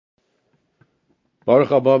Baruch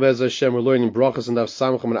haba be'ez Hashem. We're learning brachos and daf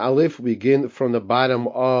samach and aleph. We begin from the bottom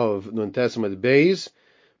of Nun Testament Beis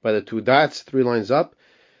by the two dots, 3 lines up,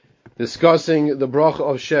 discussing the bracha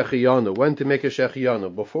of Shechiyanu, when to make a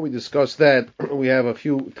Shechiyanu. Before we discuss that, we have a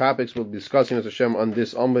few topics we'll be discussing as Hashem on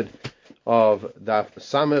this Amud of daf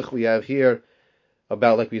samach. We have here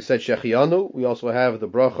about, like we said, Shechiyanu. We also have the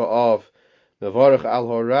bracha of Mevarach al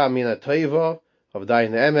hora min ha-tova of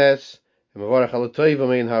Dayan Emes, and Mevarach al ha-tova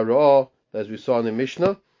min ha-ra'ah, as we saw in the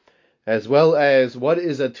Mishnah, as well as what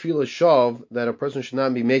is a tefillah shav, that a person should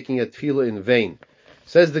not be making a tefillah in vain.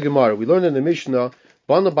 Says the Gemara, we learned in the Mishnah,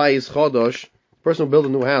 Bana bayis chadash, a person will build a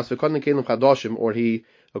new house, v'kadna kelim chadashim, or he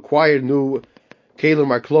acquired new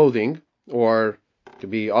kelim or clothing, or it could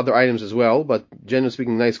be other items as well, but generally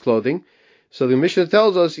speaking, nice clothing. So the Mishnah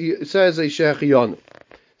tells us, it says a shechiyanu.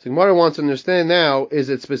 So Gemara wants to understand now, is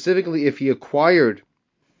it specifically if he acquired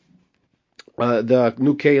the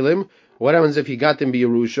new kelim? What happens if he got them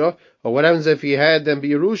b'Yerusha? Or what happens if he had them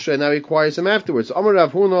b'Yerusha and now he acquires them afterwards? Amar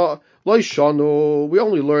Rav Huna lo yishanu. We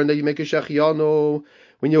only learn that you make a shechiyanu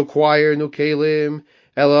when you acquire new kelim.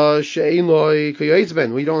 Ela she'ein lo kayotz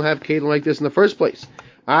ben. We don't have kelim like this in the first place.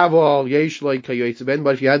 Aval yesh lo kayotz ben.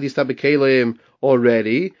 But if you had these type of kelim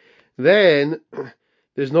already, then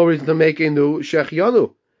there's no reason to make a new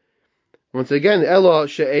shechiyanu. Once again, Ela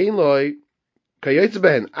she'ein lo kayotz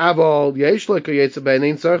ben. Aval yesh lo kayotz ben.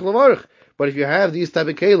 Ein tzarich levarich. But if you have these type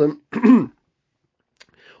of kelim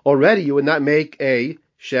already, you would not make a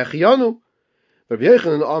shechiyanu. Rabbi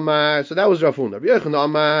Yochanan Amar, so that was Rav Huna. Rabbi Yochanan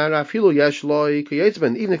Amar, afilu yesh lo kayotz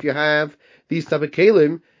ben. Even if you have these type of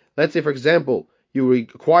kelim, let's say for example, you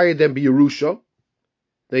acquired them b'Yerusha,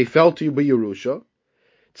 they fell to you b'Yerusha,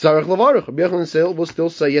 tzarich levarich. Rabbi Yochanan will still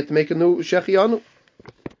say you have to make a new shechiyanu.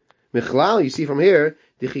 Michlal, you see from here,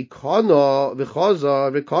 dichikana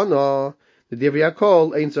v'chaza v'kana, the Divrei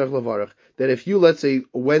Hakol ein tzarich levarich. That if you, let's say,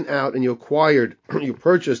 went out and you acquired, you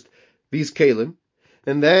purchased these kelim,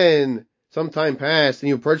 and then some time passed and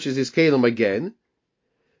you purchased these kelim again,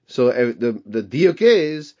 so the diuk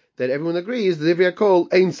is that everyone agrees the Divrei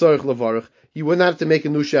Hakol ein tzarich levarich. You would not have to make a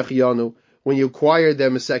new shechiyanu when you acquired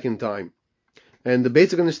them a second time. And the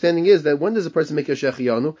basic understanding is that when does a person make a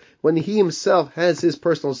shechiyanu? When he himself has his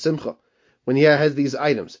personal simcha, when he has these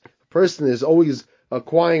items. A person is always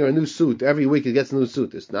acquiring a new suit. Every week he gets a new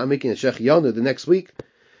suit. It's not making a shechiyanu the next week.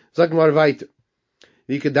 Zakmar Vaiter.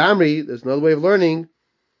 Vikadamri, there's another way of learning.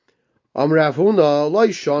 Amrav Huna, lo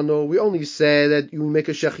yishanu. We only say that you make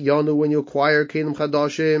a shechiyanu when you acquire kelim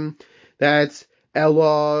chadashim. That's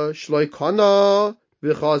ela shloikana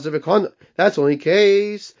v'chazer v'kana. That's only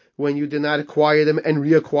case when you did not acquire them and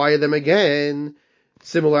reacquire them again.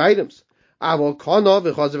 Similar items. Aval kana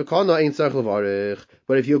v'chazer v'kana ein tzarich levarich.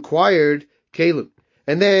 But if you acquired kelim,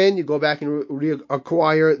 and then you go back and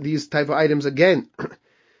reacquire these type of items again.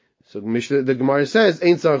 So the Gemara says,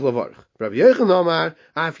 "Ein tzarich levarich." Rabbi Yochanan Amar,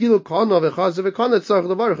 "Afilu kana v'chazer v'kana tzarich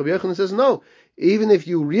levarich." Rabbi Yochanan says, "No, even if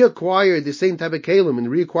you reacquired the same type of kelim, and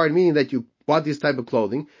reacquired meaning that you bought this type of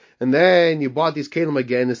clothing, and then you bought these kelim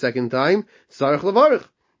again the second time, tzarich levarich."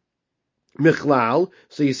 Michlal.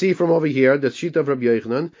 So you see from over here the sheet of Rabbi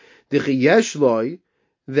Yochanan, dichi yesh loy,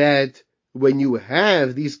 that when you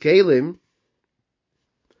have these kelim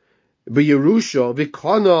b'Yerusha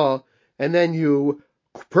v'kana, and then you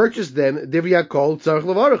purchase them, Divrei Hakol tzarich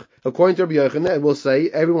levarich. According to Rabbi Yochanan, it will say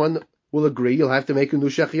everyone will agree you'll have to make a new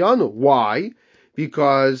shechiyanu. Why?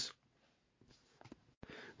 Because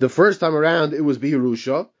the first time around it was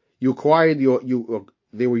b'Yerusha. You acquired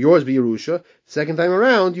they were yours b'Yerusha. Second time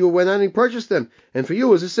around you went out and purchased them, and for you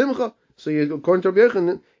it was a simcha. So according to Rabbi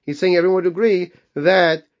Yochanan, he's saying everyone would agree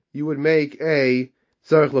that you would make a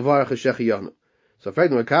tzarich levarich shechiyanu. So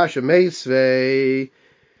fragment Akasha Meisvei.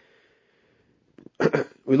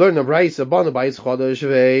 We learn the Brayso Bana bayis chadash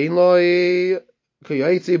ve'ein lo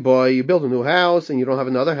kayotzi boy. You build a new house and you don't have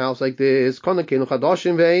another house like this. Kana kenu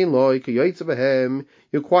chadashim ve'ein lo kayotzi behem.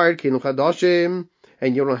 You acquired kenu chadashim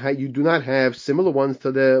and you do not have similar ones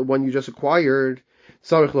to the one you just acquired.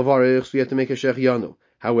 Tzarich levarich. So you have to make a shechiyanu.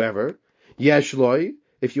 However, yesh loy,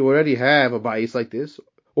 if you already have a bayis like this,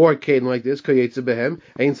 or a kelim like this, kayetze behem,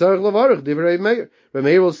 ein tzarich levarich, divrei Meir. Rabbi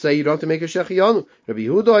Meir will say you don't have to make a shechiyanu. Rabbi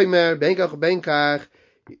Yehuda Omer, benkach,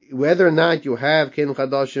 whether or not you have kelim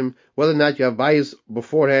chadashim, whether or not you have bayis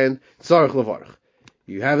beforehand, tzarich levarich.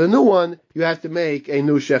 You have a new one, you have to make a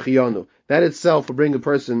new shechiyanu. That itself will bring a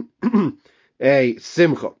person a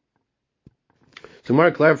simcha. So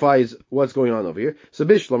Mark clarifies what's going on over here. So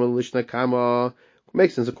bishlam lishna kama.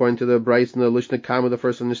 Makes sense according to the Bryce and the Lishna Kama, the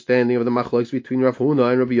first understanding of the machlokes between Rav Huna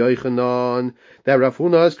and Rabbi Yochanan. That Rav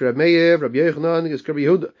Huna is Rabbi Meir, Rabbi Yochanan is Rabbi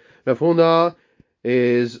Yehuda. Rav Huna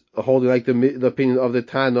is holding like the opinion of the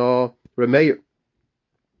Tana Remeir,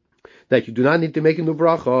 that you do not need to make a new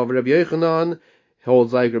bracha. Rabbi Yochanan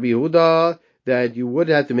holds like Rabbi Yehuda, that you would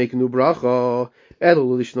have to make a new bracha,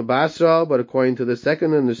 but according to the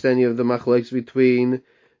second understanding of the machlekes between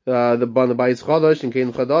the Bana Bayis Chadash and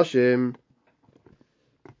Kein Chadashim,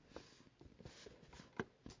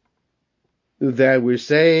 that we're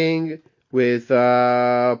saying with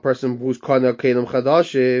a person who's Kana Kein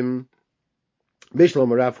Chadashim,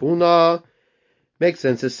 Bishlam Rav Huna, makes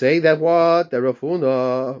sense to say that what? That Rav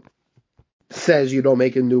Huna says you don't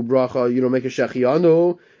make a new bracha, you don't make a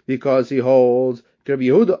shechianu, because he holds Rabbi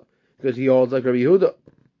Yehuda. Because he holds like Rabbi Yehuda.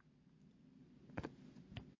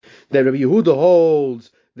 That Rabbi Yehuda holds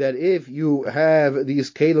that if you have these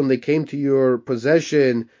kelim that came to your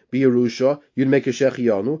possession, B'Yerusha, you'd make a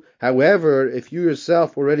shechianu. However, if you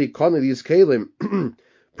yourself already conned these kelim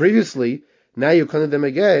previously, now you conned them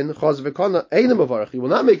again, chaz v'kana einam avarach, you will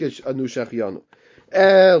not make a new shechianu.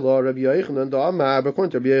 Elo Rabbi Yochanan da'amar, according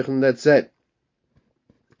to Rabbi Yochanan that said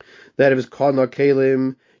that if it's kana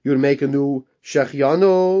kelim, you would make a new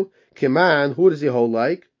shechianu. Kiman, who does he hold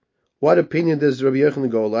like? What opinion does Rabbi Yochanan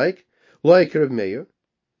go like? Like Rabbi Meir,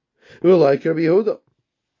 or like Rabbi Yehuda?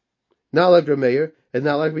 Not like Rabbi Meir, and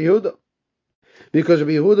not like Rabbi Yehuda. Because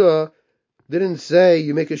Rabbi Yehuda didn't say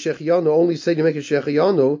you make a shechianu, only said you make a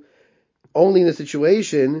shechianu only in a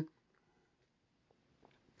situation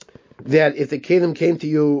that if the kelim came to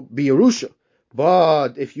you, B'Yerusha.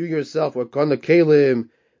 But if you yourself were kana kelim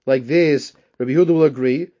like this, Rabbi Yehuda will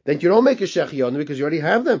agree that you don't make a shechianu because you already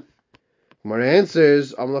have them. Gemara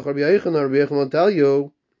answers, Amalach Rabbi Yochanan will tell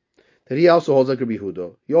you that he also holds like Rabbi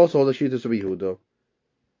Yehuda. He also holds like Shittas Rabbi Yehuda.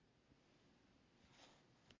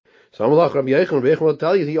 So Amalach Rabbi Yochanan will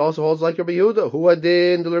tell you he also holds like Rabbi Yehuda. Who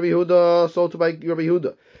adin the Rabbi Yehuda sold to by Rabbi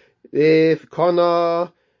Yehuda? If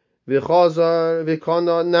kana v'chazar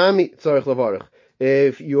v'kana nami tzarich levarich.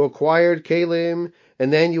 If you acquired kelim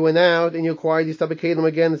and then you went out and you acquired these type of kelim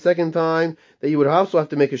again the second time, that you would also have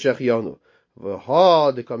to make a shechianu.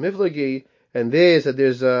 V'ha de kamiflagi. And this, that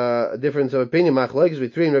there's a difference of opinion, machlekes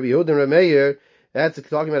between Rabbi Yehuda and Rabbi Meir, that's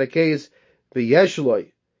talking about a case,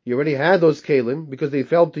 b'yeshloi. You already had those kelim, because they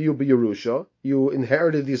fell to you b'Yerusha. You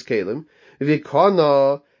inherited these kelim.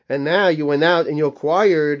 V'kana, and now you went out and you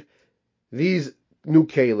acquired these new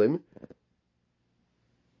kelim,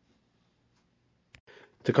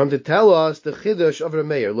 to come to tell us the chiddush of Rabbi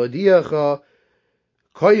Meir. Lodiyacha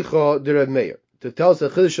koicha de Rabbi Meir. To tell us the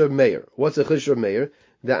chiddush of Meir. What's the chiddush of Meir?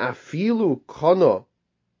 The afilu kana,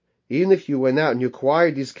 even if you went out and you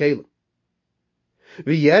acquired these kelim,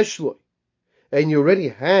 v'yeshloi, and you already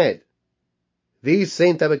had these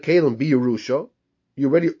same type of kelim, b'Yerusha, you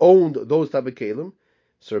already owned those type of kelim,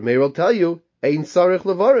 so Meir will tell you, ein sarich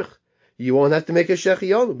levarich, you won't have to make a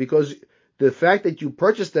shechianu, because the fact that you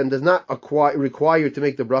purchased them does not require you to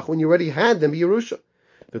make the bracha when you already had them, b'Yerusha.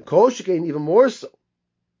 The kol shekain even more so,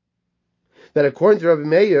 that according to Rabbi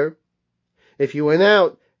Meir, if you went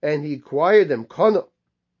out and he acquired them, kana,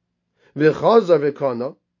 v'chazar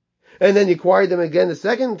v'kana, and then he acquired them again the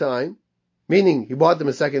second time, meaning he bought them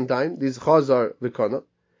a second time, these chazar v'kana,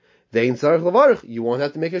 dein tzarich levarich, you won't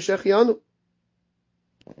have to make a shechianu.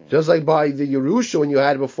 Just like by the Yerusha when you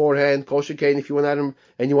had it beforehand, kol shekain, if you went at them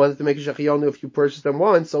and you wanted to make a shechianu if you purchased them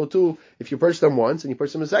once, so too, if you purchased them once and you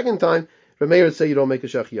purchased them a second time, Rabbi Meir would say you don't make a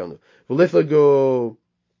shechianu. V'liflagu,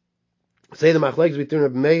 say the machlekes between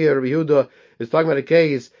Rabbi Meir and Rabbi Yehuda is talking about a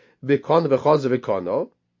case b'kana v'chazar v'kana,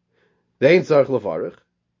 dein tzarich levarich,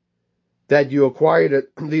 that you acquired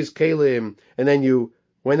these kelim and then you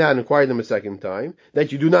went out and acquired them a second time,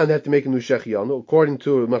 that you do not have to make a new shechianu, according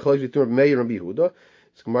to machlekes between Rabbi Meir and Rabbi Yehuda.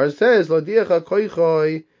 So Gemara says, Lodiyacha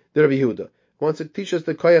koichoi de Rabbi Yehuda. Wants to teach us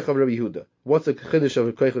the koich of Rabbi Yehuda. What's the chiddush of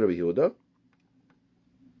the koich of Rabbi Yehuda?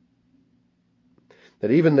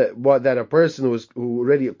 That even that a person who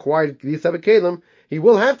already acquired these type of kelim, he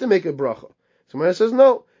will have to make a bracha. So Gemara says,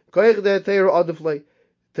 no, koich de teir adif,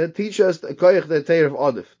 to teach us the koich de teir of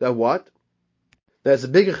adif. That what? That's a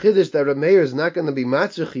bigger chiddush that Rabbi Meir is not going to be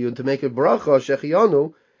matzich you to make a bracha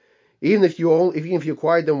shechianu, even if you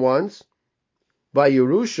acquired them once by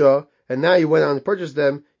Yerusha and now you went out and purchased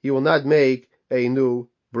them, you will not make a new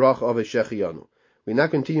bracha of a shechianu. We now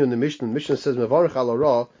continue in the Mishnah. The Mishnah says mevarich ala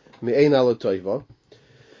ra me'ein ala toiva,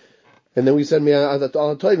 and then we said me'ein ala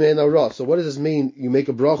toiva me'ein ala ra. So what does this mean? You make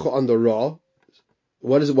a bracha on the ra.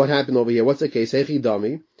 What happened over here? What's the case? Hechi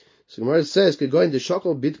dami. So Gemara says could go into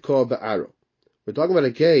shakol bitka ba'aro. We're talking about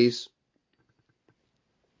a case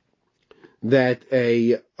that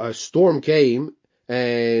a storm came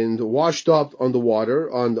and washed up on the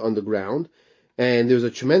water, on the ground, and there was a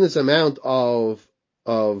tremendous amount of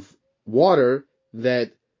water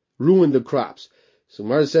that ruined the crops. So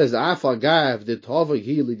Gemara says, Afagav the Tova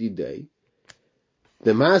Hilidi Day,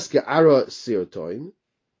 the Maska Ara Sirtoin.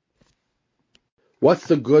 What's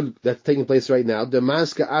the good that's taking place right now? The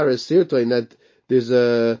Maska Ara Sirtoin, that there's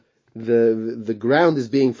the ground is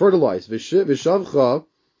being fertilized, Vishavcha,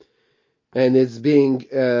 and it's being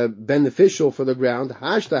beneficial for the ground.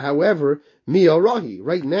 Hashta, however, Miyarahi.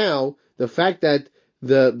 Right now, the fact that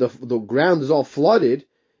the ground is all flooded,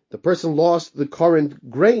 the person lost the current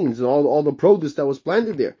grains and all the produce that was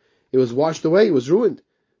planted there. It was washed away. It was ruined,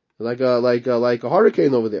 like a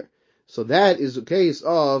hurricane over there. So that is a case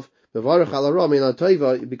of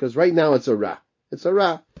because right now it's a ra. It's a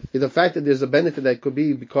ra. The fact that there's a benefit that could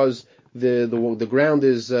be because the ground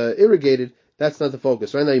is irrigated. That's not the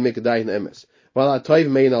focus. Right now you make a dayan emes. While a toiv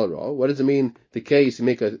mein al ra. What does it mean? The case you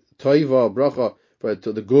make a toiva bracha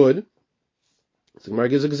to the good. So Gemara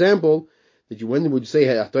gives an example that when would you say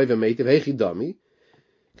toiva meitiv hechi dami?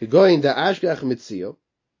 Going the ashgach mitzio.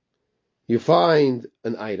 You find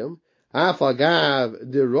an item.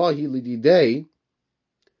 Afagav the rahi lididei.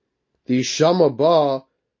 The shama ba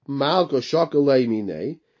malko shakalei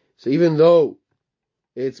mine. So even though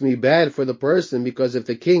it's me bad for the person, because if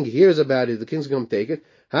the king hears about it, the king's going to take it.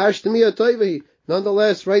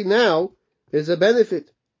 Nonetheless, right now, there's a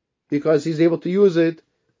benefit, because he's able to use it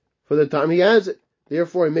for the time he has it.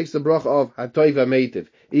 Therefore, he makes the bracha of hatoiva meitiv,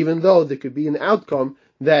 even though there could be an outcome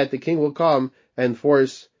that the king will come and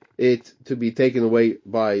force it to be taken away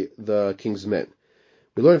by the king's men.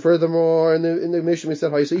 We learn furthermore in the mission, we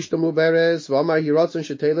said, if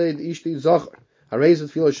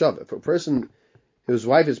a person whose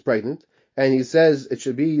wife is pregnant, and he says it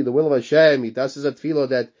should be the will of Hashem, he does a tefillah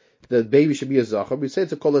that the baby should be a zachar, we say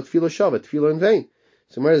to call it tefillah shav, tefillah in vain.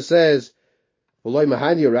 So Gemara says,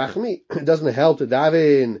 it doesn't help to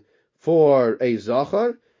daven for a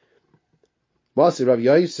zachar. Masi Rav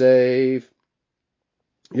Yosef,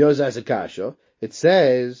 Yosef it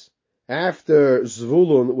says, after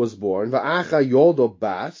Zvulun was born, va'acha yoldo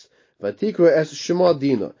bas, v'tikra es shema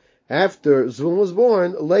dina. After Zvulun was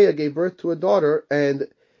born, Leah gave birth to a daughter, and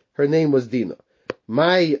her name was Dina.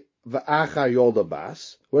 My va'acha yolda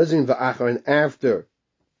bas. What does it mean va'acha? And after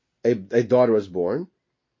a daughter was born,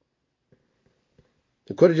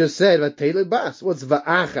 it could have just said va'tele bas. What's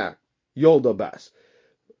va'acha yolda bas?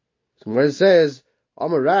 So when it says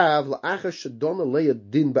Amarav la'acha shadona Leah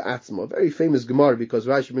din ba'atzma, a very famous Gemara, because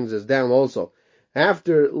Rashi brings this down also.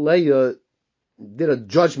 After Leah did a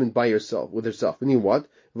judgment by herself, with herself, meaning what?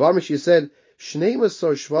 She said, there are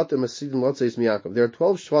 12 shvatim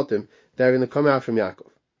that are going to come out from Yaakov.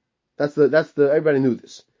 Everybody knew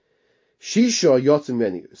this. Shisha yotzim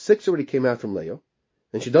menu. 6 already came out from Leah,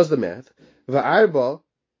 and she does the math. Va'arba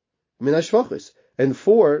min hashvachos, and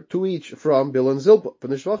 4, 2 each from Bilhah and Zilpah,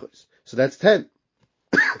 from the shvachos. So that's 10.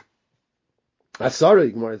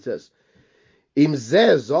 Asari, Gemara says, Im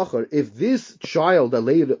zeh zachar, if this child that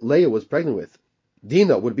Leah was pregnant with,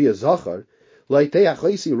 Dina, would be a zachar, then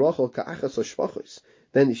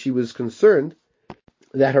she was concerned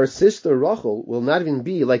that her sister Rachel will not even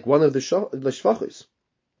be like one of the shvachos,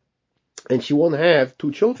 and she won't have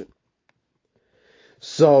 2 children.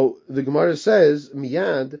 So the Gemara says,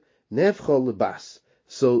 Miyad nefchol lebas.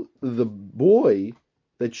 So the boy,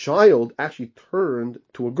 the child, actually turned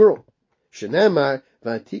to a girl. Shenema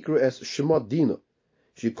v'atikru es shema Dina.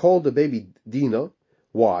 She called the baby Dina.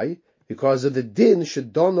 Why? Because of the din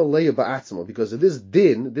shadona Leah ba'atzma. Because of this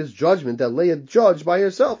din, this judgment that Leah judged by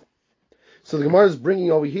herself. So the Gemara is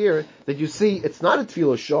bringing over here that you see it's not a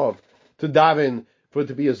tefillah shav to daven for it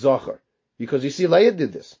to be a zachar, because you see Leah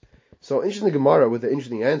did this. So interesting Gemara with the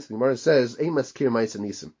interesting answer. The Gemara says ein maskir ma'is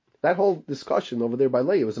nisim. That whole discussion over there by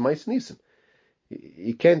Leah was a ma'is nisim.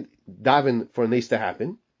 You can't daven for a nes to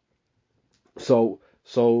happen. So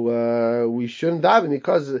we shouldn't daven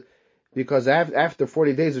because after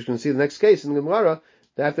 40 days, which we can see the next case in the Gemara,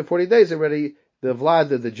 that after 40 days already, the vlad,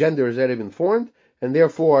 the gender has already been formed, and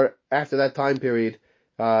therefore, after that time period,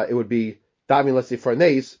 it would be davening, let's say, for a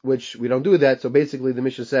nes, which we don't do that, so basically the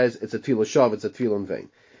Mishnah says it's a tefillah shav, it's a tefillah in vain.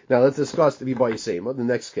 Now let's discuss the V'bayisema, the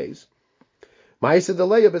next case. Ma'aseh de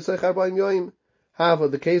Leah b'tzech 40 yoim. However,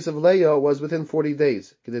 the case of Leah was within 40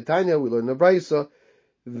 days. Kedetanya, we learn in the Brisa,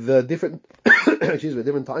 the different,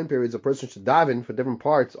 different time periods a person should daven for different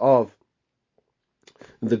parts of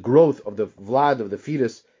the growth of the vlad, of the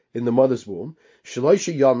fetus in the mother's womb.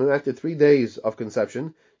 Shloisha yamim, after 3 days of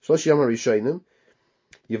conception, Shloisha yamim rishonim,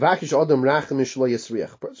 Yivakish adam rachem shlo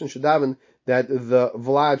yisriach. A person should daven that the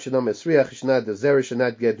vlad should not yisriach, the zera should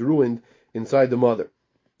not get ruined inside the mother.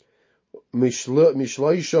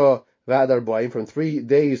 Mishloisha v'adar bayim, from 3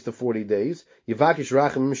 days to 40 days, Yivakish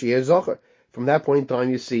rachem sheyeh zocher, from that point in time,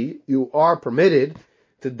 you see, you are permitted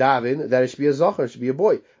to daven that it should be a zachar, it should be a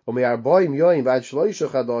boy. From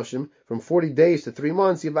 40 days to 3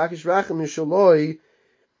 months,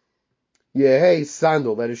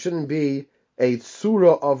 sandal, that it shouldn't be a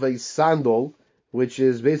surah of a sandal, which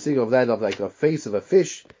is basically of like a face of a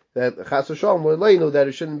fish, that chas v'shalom le'leinu, that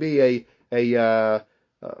it shouldn't be a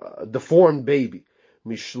deformed baby.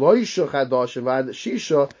 Mishloisha chadashim vad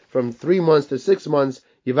shisha, from 3 months to 6 months,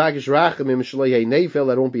 yivagish rachamim shloihei nefel,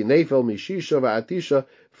 that won't be nefel. Mishisha va'atisha,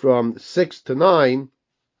 from 6 to 9,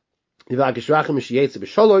 yivagish rachamim sheyetze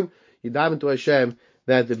b'sholom, you daven to Hashem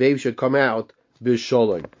that the baby should come out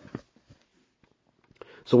b'sholom.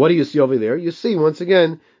 So what do you see over there? You see once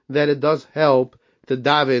again that it does help to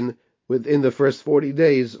daven within the first 40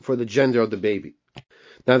 days for the gender of the baby.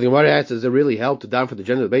 Now the Gemara asks, does it really help to daven for the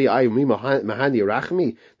gender of the baby? Does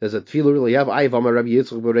a tefillah really have? Rabbi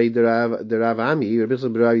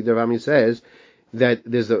Yitzchak says that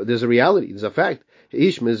there's a reality, there's a fact.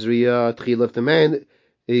 Ish mezriya tchila, if the man,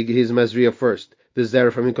 his mezriya first, the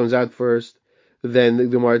zera from him comes out first, then the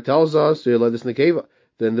Gemara tells us, so let this nekeva,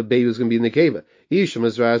 then the baby is going to be nekeva. Ish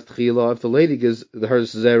mezriya tchila, if the lady gives her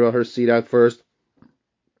zera, her seed out first,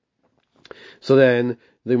 so then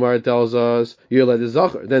the Gemara tells us, Yolad is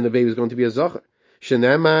Zachar, then the baby is going to be a Zachar.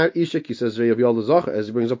 Shenamar Ishak, he says, Zriya Yolad Zachar, as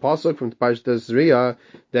he brings a pasuk from Parshat Zriya,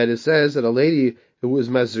 that it says that a lady who is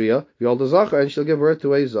Mazriya, Yolad Zachar, and she'll give birth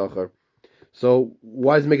to a Zachar. So,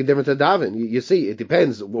 why does it make a difference to Davin? You see, it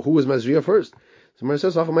depends who is Mazriya first. So, Gemara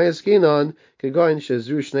says, we're talking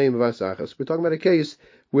about a case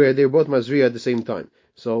where they're both Mazriya at the same time.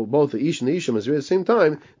 So both the Ish and the Isha Mazriya at the same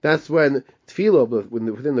time, that's when Tefillah,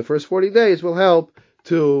 within the first 40 days, will help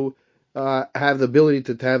to have the ability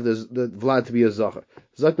to have the Vlad to be a Zachar.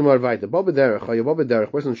 Zaknamar Vaita, Baba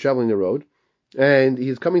Derech, person traveling the road, and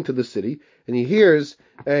he's coming to the city, and he hears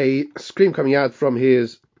a scream coming out from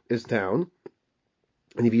his town,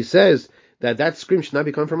 and if he says that scream should not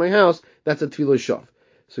be coming from my house, that's a Tefillah Shav.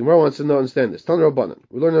 So Gemara wants to understand this. Tanur Rabbanan.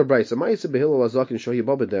 We learn in our Brayso. Ma'aseh behillel hazakin shohi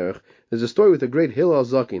baba derech. There's a story with a great Hillel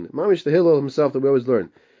Zakin. Mamish the Hillel himself that we always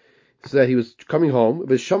learn. So that he was coming home,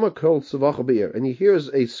 v'shama kol tzavacha be'ir, and he hears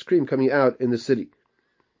a scream coming out in the city.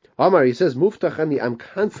 Amar, he says, Muftachani, I'm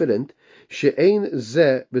confident, she'ein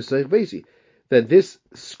zeh b'seich beisi, that this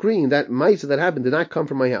scream, that ma'aseh that happened, did not come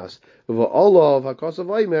from my house. V'olav hakasav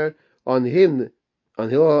vaymer, on him, on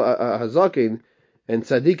Hillel Hazakin, and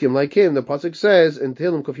tzaddikim like him, the pasuk says in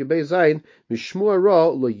Tehillim Kuf Yebei Zayin, Mishmur Ra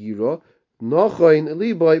lo yiro, nochoin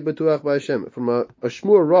liboy betuach b'Hashem. From a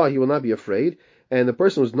shmur Ra, he will not be afraid, and the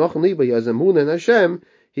person who's nochon liboy, he has emunah in Hashem,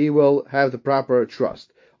 he will have the proper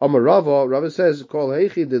trust. Amar Rava says, Kol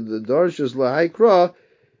heichi the darshes lahaikra,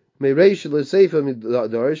 meireish l'seifa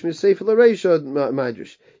darish miseifa l'reisha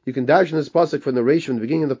madrash. You can dash in this pasuk from the reish from the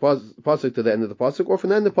beginning of the pasuk to the end of the pasuk, or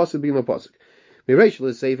from the end of the pasuk to the beginning of the pasuk. Meireish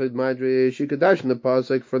l'seifa madrash, you can dash in the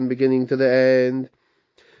pasuk from the beginning to the end.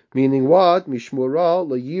 Meaning what? Mishmura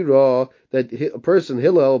l'yira, that a person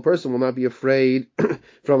will not be afraid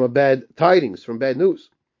from a bad tidings, from bad news.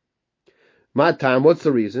 Matam, what's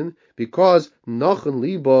the reason? Because Nachon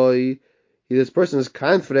Liboy, this person is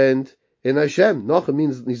confident in Hashem. Nachon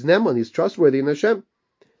means he's neman, he's trustworthy in Hashem.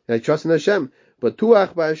 And I trust in Hashem. But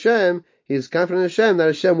Tuach by Hashem, he's confident in Hashem that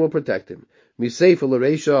Hashem will protect him. Miseifa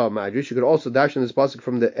l'reisha madrish, you could also dash in this pasuk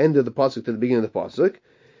from the end of the pasuk to the beginning of the pasuk.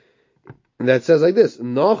 And that says like this: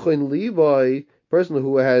 Nachon Liboy, person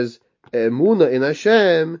who has emunah in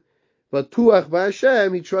Hashem, but Tuach by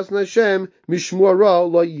Hashem, he trusts in Hashem. Mishmura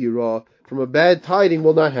lo yira, from a bad tiding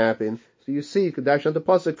will not happen. So you see, you could dash on the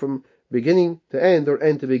pasuk from beginning to end or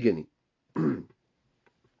end to beginning. Mar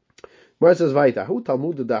says Vaita, Hu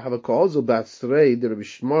Talmud da have a cause of Batsrei the Rabbi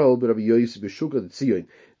Shmuel Rabbi Yosi Beshuka the Tzion.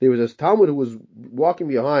 There was a Talmud who was walking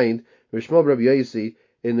behind Rabbi Shmuel Rabbi Yosi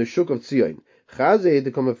in the Shuk of Tzion. Chazei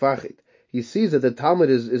de Kamefachit. He sees that the Talmud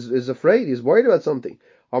is afraid. He's worried about something.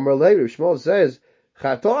 Amar Lei, Rabbi Shmuel says,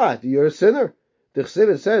 Chatoat, you're a sinner. The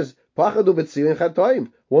Chsiv says, Pachadu b'tzion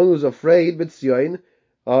chatoim. One who's afraid b'tzion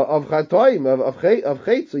of chatoim, of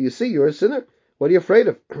chait. So you see, you're a sinner. What are you afraid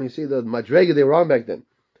of? You see, the madrega they were on back then.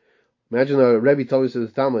 Imagine a Rebbe telling you to the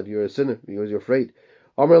Talmud, you're a sinner because you're afraid.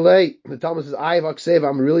 Amar Lei, the Talmud says,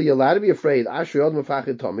 I'm really allowed to be afraid. Ashri od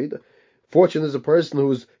mefachid tamid. Fortunate is a person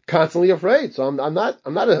who's constantly afraid. So I'm not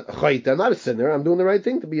a chait, I'm not a sinner. I'm doing the right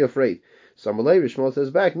thing to be afraid. So Amalei Rishmal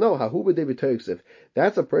says back, no, hahu b'dei b'toyksiv.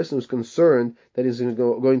 That's a person who's concerned that he's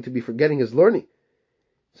going to be forgetting his learning.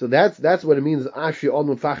 So that's what it means. Ashri od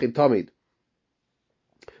mefachid tamid.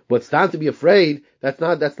 But it's not to be afraid. That's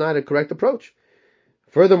not a correct approach.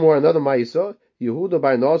 Furthermore, another ma'isa, Yehuda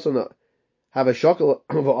bar Nosson have a shakel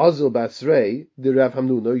of azil basrei, the Rav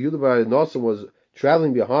Hamnuna, Yehuda bar Nosson was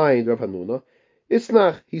traveling behind Rav Hamnuna.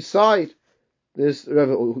 Isnach, he sighed. This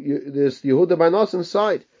Yehuda bar Nosson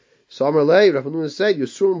sighed. Samar lei, Rav Hamnuna said,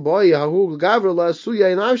 Yisurim boy Yahu Gavra la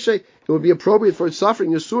Suya in Avshe. It would be appropriate for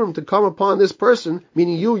suffering Yisurim to come upon this person,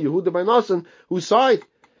 meaning you, Yehuda bar Nosson, who sighed.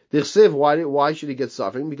 Dichsiv, why should he get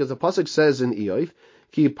suffering? Because the pasuk says in Eof,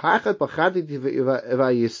 Ki pachat b'chaditi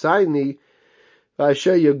v'yisayni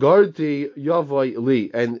v'asher yagarti yavoy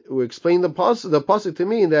li. And we explain the pasuk to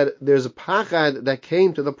mean that there's a pachad that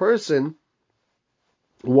came to the person.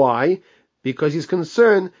 Why? Because he's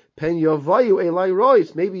concerned, pen yavayu elai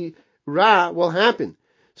rois, maybe ra will happen.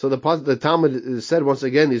 So the Talmud said once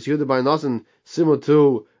again, is Yehuda bar Nosson similar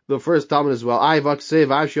to the first Talmud as well.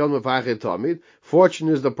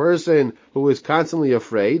 Fortunate is the person who is constantly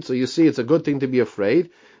afraid. So you see, it's a good thing to be afraid.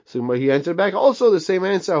 So he answered back, also the same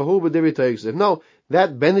answer, no,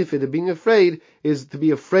 that benefit of being afraid is to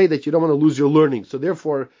be afraid that you don't want to lose your learning. So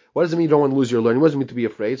therefore, what does it mean you don't want to lose your learning? What does it mean to be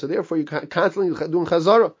afraid? So therefore, you're constantly doing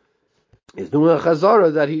chazara. He's doing a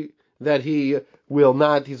chazara that he will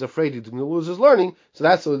not, he's afraid he's going to lose his learning. So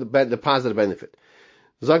that's the positive benefit.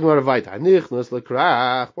 One goes into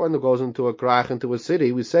a krach, into a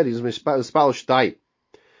city. We said he's mispal shtay.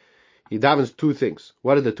 He davens two things.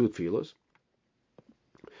 What are the two tefillos?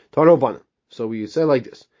 So we say like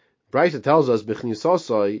this. Brisa tells us, what does he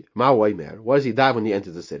daven when he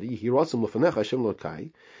enters the city? He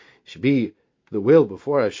should be the will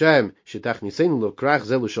before Hashem. Should enter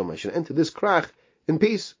this krach in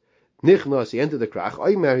peace. Nichnas, he entered the krach.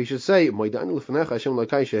 Oimer, he should say, you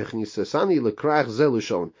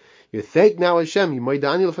thank now Hashem,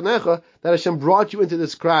 that Hashem brought you into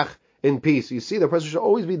this krach in peace. You see, the person should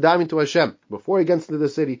always be diving to Hashem before he gets into the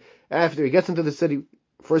city. After he gets into the city,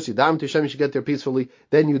 first you dive to Hashem, you should get there peacefully.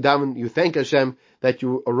 Then you thank Hashem that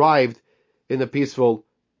you arrived in a peaceful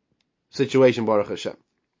situation, Baruch Hashem.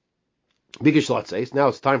 Bigish lot says, now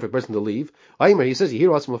it's time for a person to leave. He says,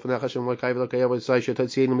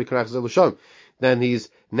 then he's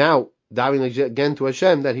now diving again to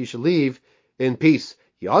Hashem that he should leave in peace.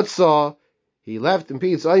 He left in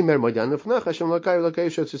peace. He's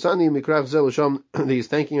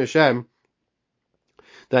thanking Hashem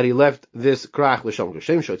that he left this krach.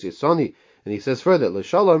 And he says further, the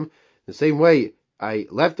same way I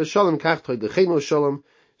left the shalom,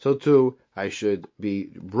 so too I should be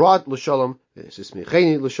brought l'shalom, and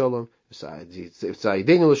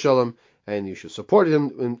you should support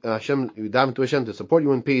him in Hashem. You daven to Hashem to support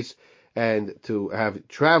you in peace and to have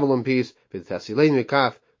travel in peace. And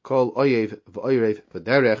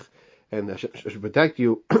Hashem should protect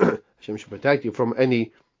you. Hashem should protect you from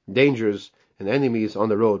any dangers and enemies on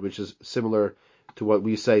the road, which is similar to what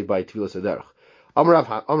we say by Tefillah Sederach.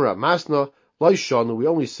 Amrav Masna Loishanu. We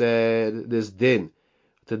only said this din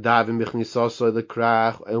to daven bichnisasa the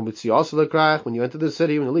krach and mitziasa the krach when you enter the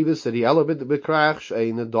city, when you leave the city. Elabit the krach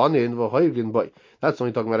shein donin v'hoygen boy. That's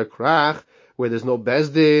only talking about a krach where there's no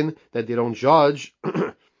bezdin, that they don't judge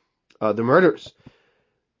the murders,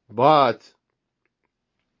 but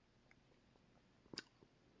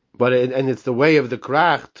it's the way of the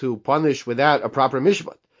krach to punish without a proper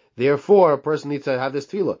mishpat. Therefore, a person needs to have this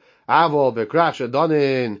tefillah. Avol bekrach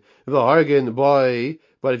shedonin v'hoygen boy.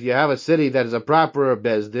 But if you have a city that is a proper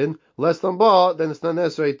bezdin, less than ba, then it's not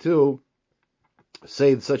necessary to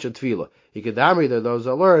say such a tefillah. Ikadamri, that those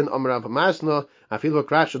that learn, Amrav Masna, Afilu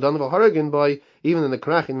Krach Shadan V'Haragan by, even in the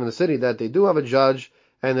Krach, even in the city, that they do have a judge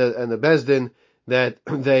and the bezdin, that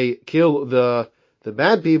they kill the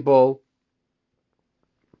bad people.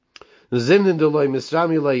 Zimnin Delay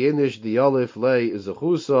Misrami Lay Inish Dialif Lay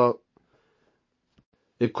Zachusa.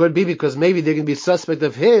 It could be because maybe they're going to be suspect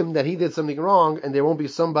of him, that he did something wrong, and there won't be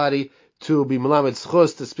somebody to be Melamed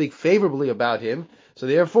Schus to speak favorably about him. So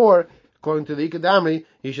therefore, according to the Ikadamri,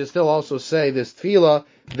 he should still also say this tefillah,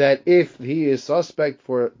 that if he is suspect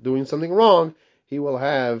for doing something wrong, he will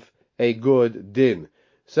have a good din.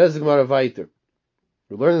 Says the Gemara Vayter.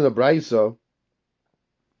 We learn in the Brisa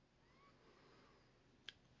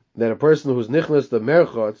that a person who's nichnas the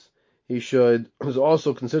merchotz, who's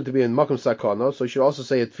also considered to be in makom sakana, so he should also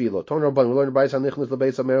say a tefillah. Ton Rabban, we learn the Brisa nichnas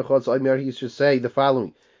lebeis hamerchotz. He should say the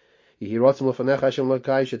following: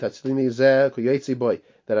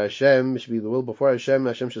 that Hashem should be the will before Hashem.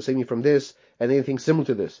 Hashem should save me from this and anything similar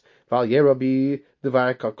to this. And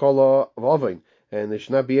there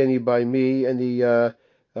should not be any by me any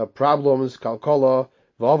problems, kalkola,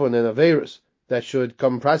 v'avon, and averus that should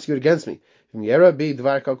come prosecute against me. And if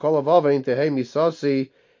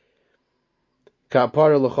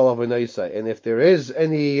there is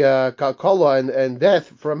any kalkola and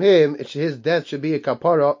death from him, his death should be a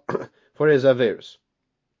kapara for his averos.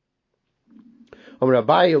 A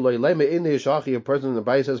person in the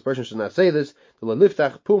Bible says a person should not say this,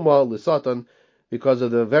 because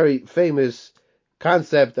of the very famous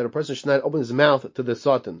concept that a person should not open his mouth to the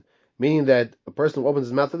Satan. Meaning that a person who opens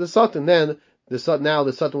his mouth to the Satan, then the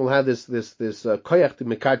Satan will have this koyach to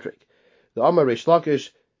mekatrik. The Amar Reish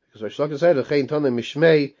Lakish, because Reish Lakish said, Chein Tana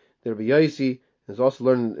Mishmei, the Rabbi Yosi, is also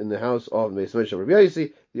learned in the house of Beis Medrash Rabbi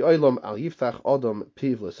Yosi, the Olam al Yiftach Adam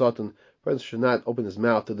Piv LeSatan. A person should not open his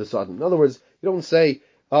mouth to the Satan. In other words, you don't say,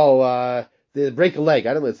 they break a leg.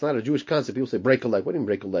 I don't know, it's not a Jewish concept. People say break a leg. What do you mean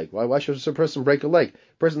break a leg? Why should a person break a leg?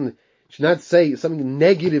 A person should not say something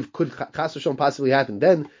negative could chas v'shalom possibly happen.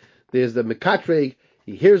 Then there's the mekatreg.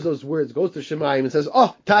 He hears those words, goes to Shemayim, and says,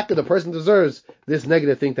 Taka, the person deserves this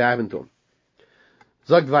negative thing to happen to him.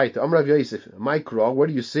 Zog Vaita, Amrav Yosef, Mikro, where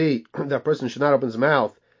do you see that person should not open his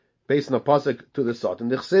mouth based on a pasuk to the Satan?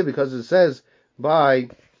 Because it says by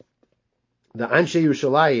the Anshe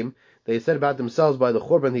Yerushalayim, they said about themselves by the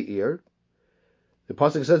Churban the ear. The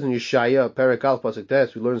pasuk says in Yeshaya, Perakal pasuk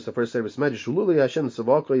Tes, we learned this the first Seder Brachos 60a, Shululi Hashem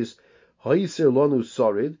Savakos Ha'isir Lonu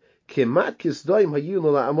Sorid Kemat Kisdaim Hayun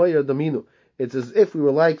La Amayra Daminu. It's as if we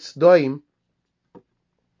were like Sdaim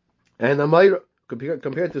and Amayra,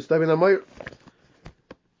 compared to Sdaim and Amayra.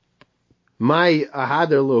 My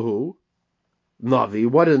Ahader Lahu Navi.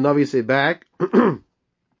 What did the Navi say back? In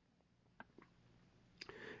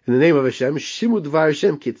the name of Hashem, Shimud Var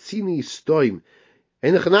Hashem Kitsini Stoim.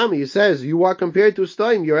 In the Chanami, he says, you are compared to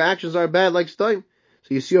Stoim. Your actions are bad like Stoim.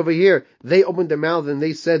 So you see over here, they opened their mouth and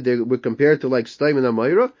they said they were compared to like Stoim and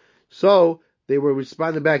Amayra. So they were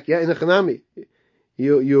responding back, yeah, in the Chanami,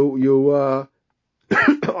 you are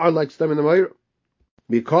like Stoim and Amayra.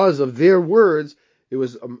 Because of their words, it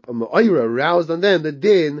was a Ma'ira aroused on them the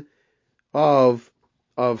din of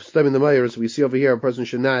Stoim and Amayra. So we see over here, a person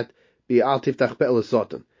should not be Al Tiftach Be'el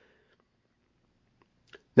Satan.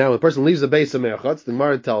 Now, when a person leaves the base of Merchatz, the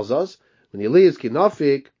Gemara tells us, when he leaves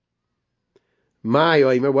Kinafik,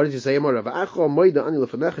 what did you say? He's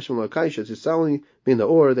telling me in the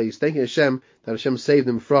Or that he's thanking Hashem that Hashem saved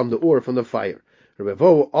him from the Or, from the fire.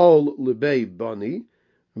 Rabbi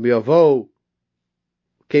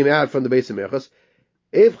came out from the base of Merchatz.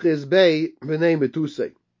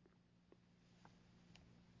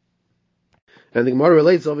 And the Gemara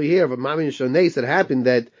relates over here of a Mamin Shones that happened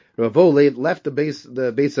that Ravo left the base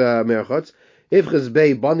Merchatz. Ifches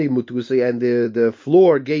Bey Bani Mutusei, and the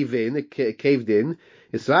floor gave in, it caved in.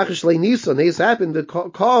 This happened to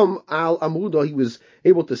calm Al Amudo. He was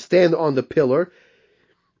able to stand on the pillar,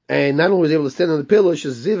 and not only was he able to stand on the pillar,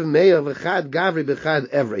 Shaziv Meya V'chad Gavri B'chad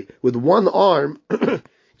Evri, with one arm,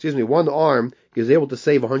 one arm, he was able to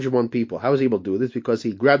save 101 people. How was he able to do this? Because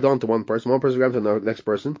he grabbed onto one person grabbed onto the next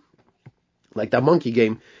person, like that monkey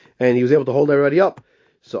game, and he was able to hold everybody up.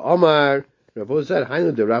 So Omar, Ravo said,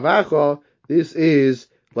 Hainu de Ravacha, this is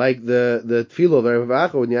like the tefillah of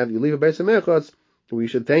Ravacha, when you leave a Beis HaMerchatz, we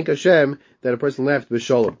should thank Hashem that a person left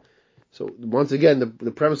b'shalom. So once again,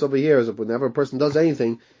 the premise over here is that whenever a person does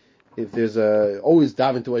anything, if there's always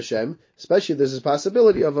daven to Hashem, especially if there's this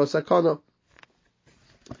possibility of a sakana.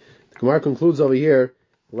 The Gemara concludes over here,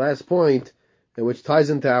 the last point, which ties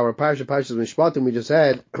into our Parshas Mishpatim we just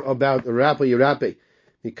had about Rapi Yerapi.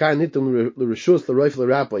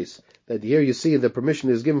 That here you see the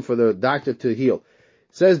permission is given for the doctor to heal.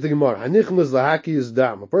 Says the Gemara,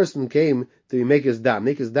 a person came to make his dam.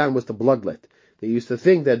 Make his dam was to bloodlet. They used to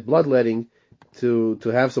think that bloodletting, to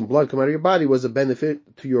have some blood come out of your body, was a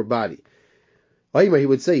benefit to your body. He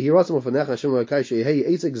would say,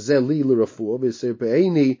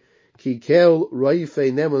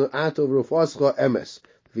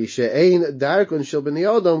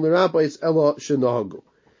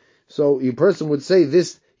 so a person would say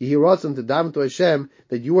this, he wants him to daven to Hashem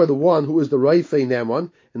that you are the one who is the Raifei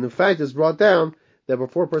Neman, and in fact it's brought down that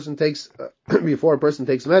before a person takes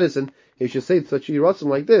medicine, he should say such a Yiratzim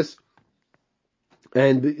like this,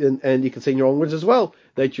 and you can say in your own words as well,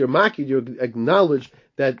 that you're makid, you acknowledge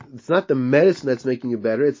that it's not the medicine that's making you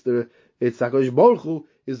better, it's HaKadosh Baruch Hu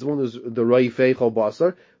is the one who's the Raifei Chol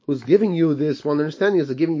Basar, who's giving you this, one understanding is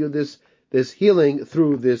giving you this healing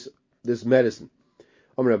through this medicine.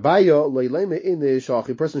 A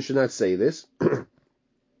person should not say this.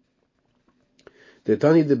 The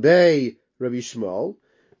Tani Debei Rabbi Shmuel,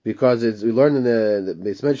 because we learned in the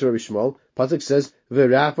Beis Medrash Rabbi Shmuel, pasuk says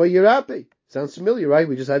V'Rapa Yerapi. Sounds familiar, right?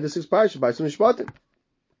 We just had the 6 parashas by some Mishpatim.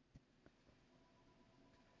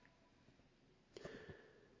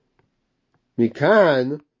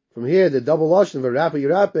 Mikan, from here, the double lashon V'Rapa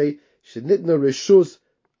Yerapi shenitna reshus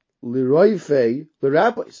liroifei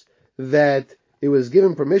l'rapos, that it was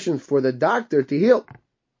given permission for the doctor to heal.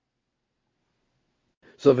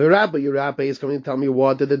 So Virabba is coming to tell me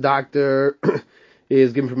what that the doctor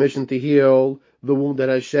is given permission to heal the wound that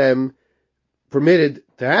Hashem permitted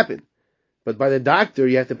to happen. But by the doctor,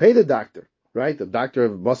 you have to pay the doctor, right? The doctor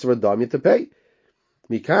of Basar Adam, you have to pay.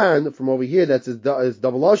 Mikan, from over here, that's his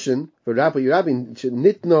double ocean, Virabba Yerabin,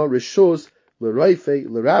 Nitna Rishus, L'Raife,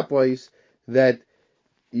 L'Rapois, that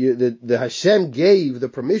the Hashem gave the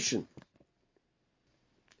permission,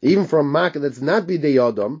 even from Makkah that's not Bidei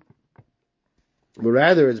Adam, but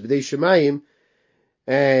rather it's B'dei Shemayim,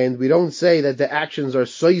 and we don't say that the actions are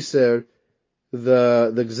soiser,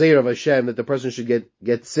 the Gzeir of Hashem, that the person should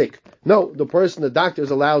get sick. No, the doctor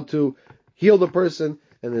is allowed to heal the person,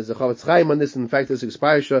 and there's a Chavetz Chaim on this, in fact, there's a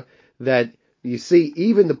Parsha that you see,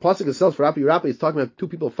 even the pasuk itself for Rappi is talking about two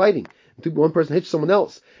people fighting. One person hits someone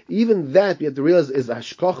else. Even that, we have to realize, is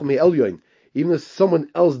Hashkoch Me'elyoin, even if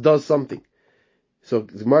someone else does something. So,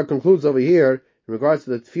 the Gemara concludes over here, in regards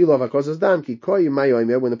to the tefillah of HaKosas Dam, Ki koyi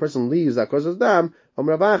mayoimer, when the person leaves HaKosas Dam,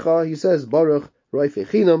 Ravacha, he says, Baruch Roifei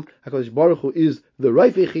Chinam, HaKadosh Baruch Hu is the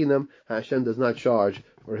Roifei Chinam, Hashem does not charge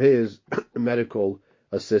for his medical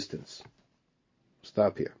assistance.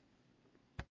 Stop here.